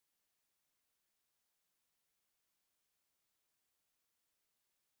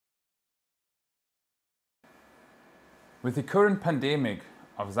With the current pandemic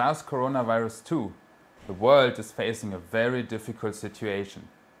of SARS-CoV-2, the world is facing a very difficult situation.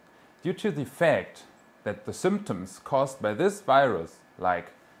 Due to the fact that the symptoms caused by this virus,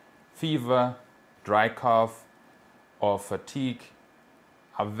 like fever, dry cough or fatigue,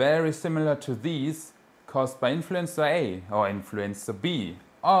 are very similar to these caused by Influenza A or Influenza B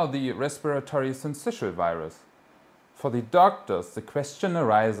or the respiratory syncytial virus. For the doctors, the question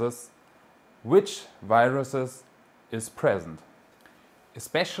arises, which viruses is present?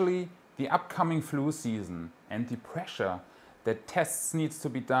 Especially the upcoming flu season and the pressure that tests needs to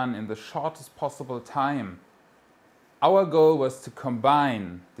be done in the shortest possible time. Our goal was to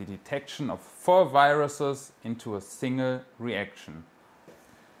combine the detection of 4 viruses into a single reaction.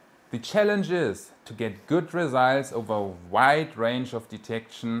 The challenge is to get good results over a wide range of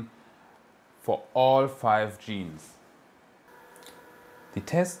detection for all 5 genes. The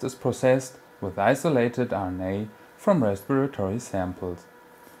test is processed with isolated RNA from respiratory samples.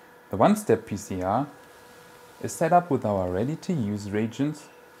 The one-step PCR is set up with our ready-to-use reagents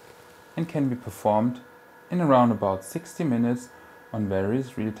and can be performed in around about 60 minutes on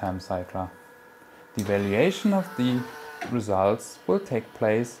various real-time cycler. The evaluation of the results will take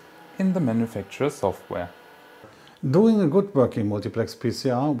place in the manufacturer's software. Doing a good working multiplex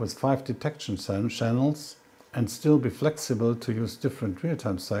PCR with 5 detection channels and still be flexible to use different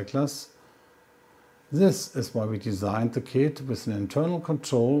real-time cyclers. This is why we designed the kit with an internal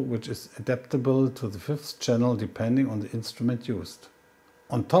control which is adaptable to the 5th channel depending on the instrument used.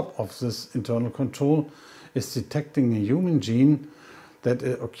 On top of this internal control is detecting a human gene that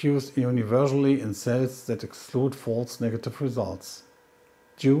occurs universally in cells that exclude false negative results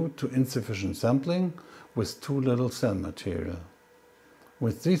due to insufficient sampling with too little cell material.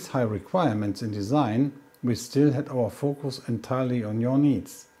 With these high requirements in design, we still had our focus entirely on your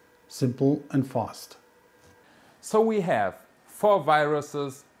needs, simple and fast. So we have 4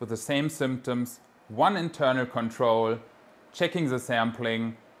 viruses with the same symptoms, 1 internal control, checking the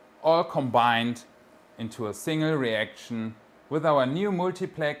sampling, all combined into a single reaction with our new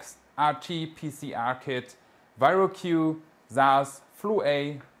multiplex RT-PCR kit, ViroQ, SARS, Flu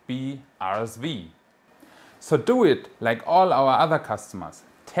A, B, RSV. So do it like all our other customers.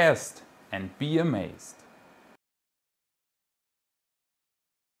 Test and be amazed.